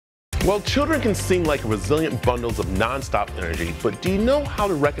Well, children can seem like resilient bundles of nonstop energy, but do you know how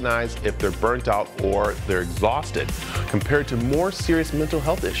to recognize if they're burnt out or they're exhausted compared to more serious mental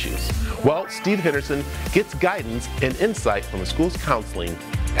health issues? Well, Steve Henderson gets guidance and insight from a school's counseling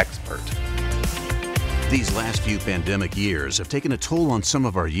expert. These last few pandemic years have taken a toll on some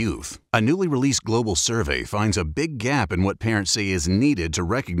of our youth. A newly released global survey finds a big gap in what parents say is needed to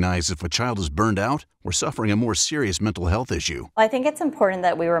recognize if a child is burned out or suffering a more serious mental health issue. Well, I think it's important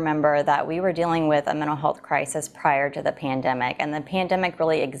that we remember that we were dealing with a mental health crisis prior to the pandemic, and the pandemic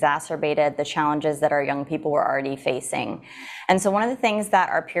really exacerbated the challenges that our young people were already facing. And so one of the things that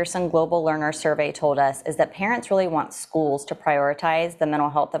our Pearson Global Learner Survey told us is that parents really want schools to prioritize the mental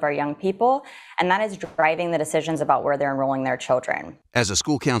health of our young people, and that is driving the decisions about where they're enrolling their children. As a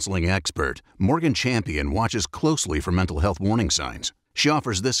school counseling expert, Morgan Champion watches closely for mental health warning signs. She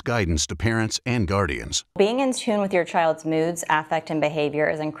offers this guidance to parents and guardians. Being in tune with your child's moods, affect, and behavior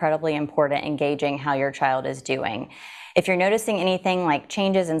is incredibly important in gauging how your child is doing. If you're noticing anything like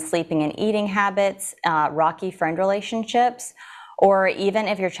changes in sleeping and eating habits, rocky friend relationships, or even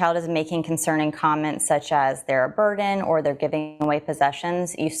if your child is making concerning comments such as they're a burden or they're giving away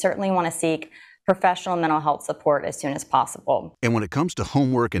possessions, you certainly want to seek professional mental health support as soon as possible. And when it comes to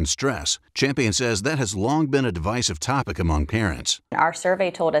homework and stress, Champion says that has long been a divisive topic among parents. Our survey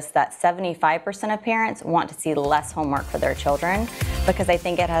told us that 75% of parents want to see less homework for their children because they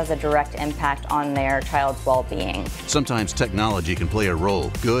think it has a direct impact on their child's well-being. Sometimes technology can play a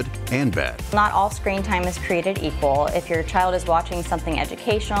role, good and bad. Not all screen time is created equal. If your child is watching something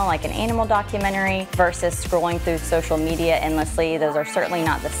educational like an animal documentary versus scrolling through social media endlessly, those are certainly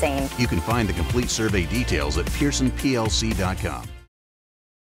not the same. You can find the complete survey details at PearsonPLC.com.